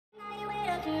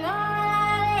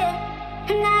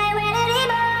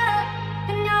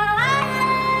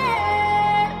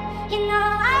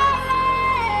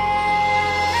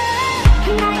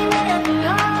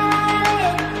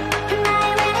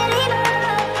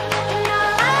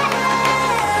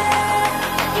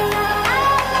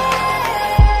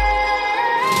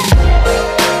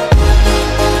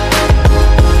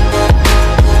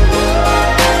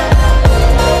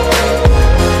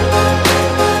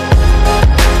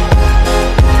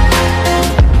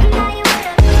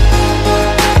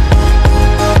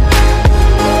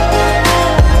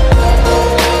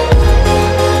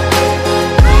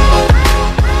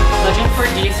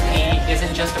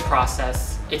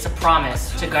It's a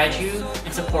promise to guide you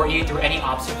and support you through any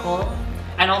obstacle,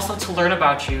 and also to learn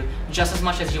about you just as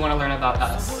much as you want to learn about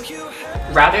us.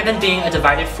 Rather than being a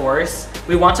divided force,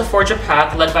 we want to forge a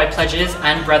path led by pledges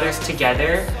and brothers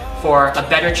together for a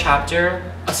better chapter,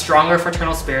 a stronger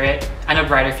fraternal spirit, and a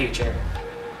brighter future.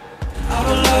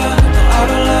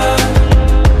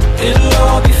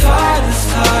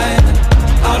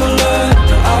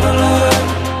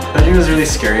 Pledging was really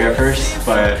scary at first,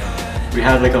 but we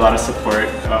had like a lot of support.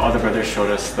 All the brothers showed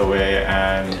us the way,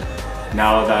 and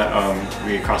now that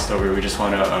we crossed over, we just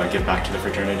want to give back to the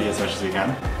fraternity as much as we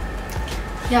can.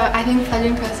 Yeah, I think the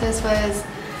pledging process was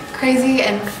crazy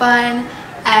and fun,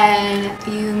 and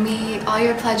you meet all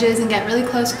your pledges and get really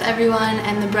close with everyone,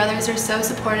 and the brothers are so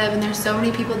supportive, and there's so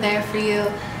many people there for you,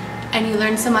 and you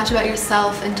learn so much about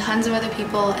yourself and tons of other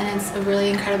people, and it's a really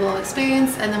incredible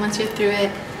experience. And then once you're through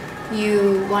it,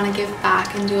 you want to give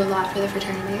back and do a lot for the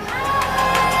fraternity.